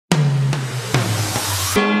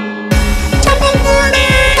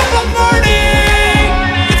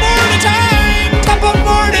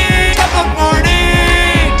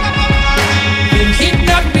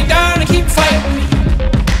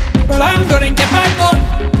get back up.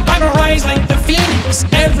 I'ma rise like the phoenix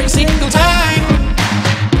every single time.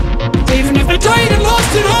 Even if I died and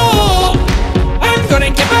lost it all, I'm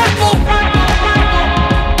gonna get back up.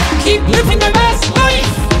 Keep living my best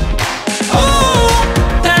life. Oh,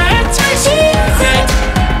 that's my secret.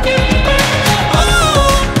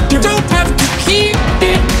 Oh, you don't have to keep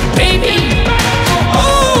it, baby.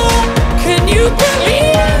 Oh, can you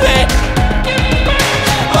believe it?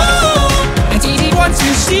 Oh, it's easy once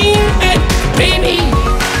you see it, baby.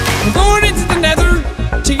 We're going into the nether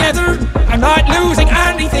together. I'm not losing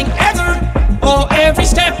anything ever. Oh, every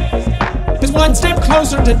step is one step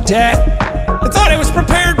closer to death. I thought I was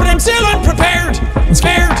prepared, but I'm still unprepared. I'm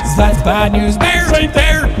scared. That's bad news bears right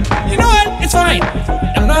there. You know what? It's fine.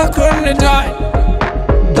 I'm not gonna die.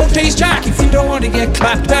 Don't chase Jack if you don't want to get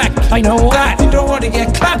clapped back. I know that. If you don't want to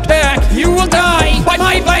get clapped back, you will die by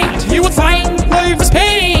my bite. You will find life is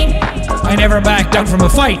pain. I never back down from a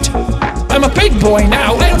fight. I'm a big boy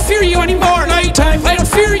now. I don't fear you anymore. Nighttime. I don't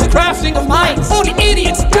fear the crafting of mines. Only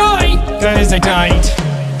idiots die. Guys, I died.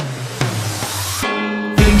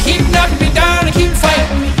 You can keep knocking me down and keep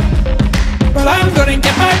fighting me, but I'm gonna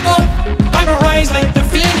get back up. I'ma rise like the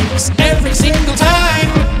phoenix every single time.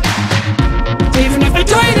 Even if I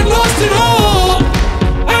died and lost it all,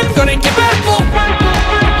 I'm gonna get back up.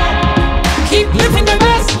 Keep living my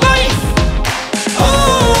best life.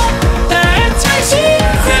 Oh, that's my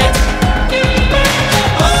secret.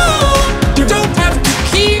 Oh, you don't have to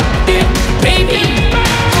keep it, baby.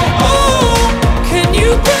 Oh, can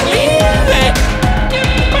you believe it?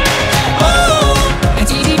 Oh,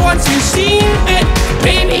 it's easy once you see it,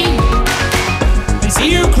 baby. I see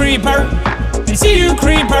you, creeper. I see you,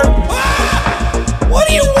 creeper. Ah! What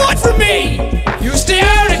do you want from me? You stay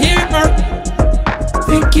out of here, Bert.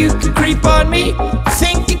 Think you can creep on me?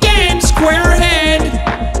 Think again, square head.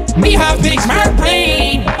 Me have big smart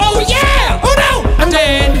brain. Oh yeah! Oh no! I'm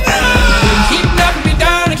dead. You keep knocking me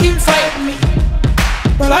down and keep fighting me,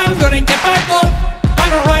 but I'm gonna get back up.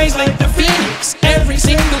 I'ma rise like the phoenix every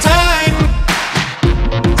single time.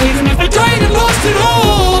 Even if I died and lost it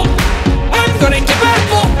all, I'm gonna get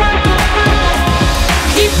back up.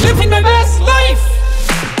 Keep living my best life.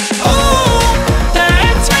 Oh,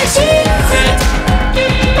 that's my secret.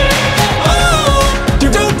 Oh, you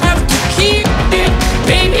don't have to keep it,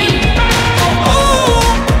 baby. Oh,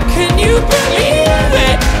 can you believe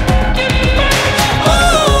it?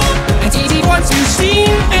 Oh, it's easy once you see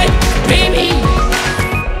it, baby.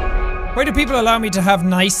 Why do people allow me to have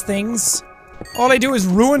nice things? All I do is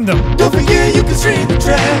ruin them. Don't forget you can stream the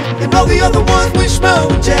track, and all the other ones with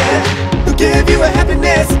Schmo and Jack. They'll give you a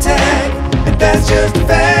happiness attack, and that's just a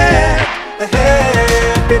fact. A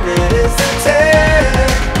happiness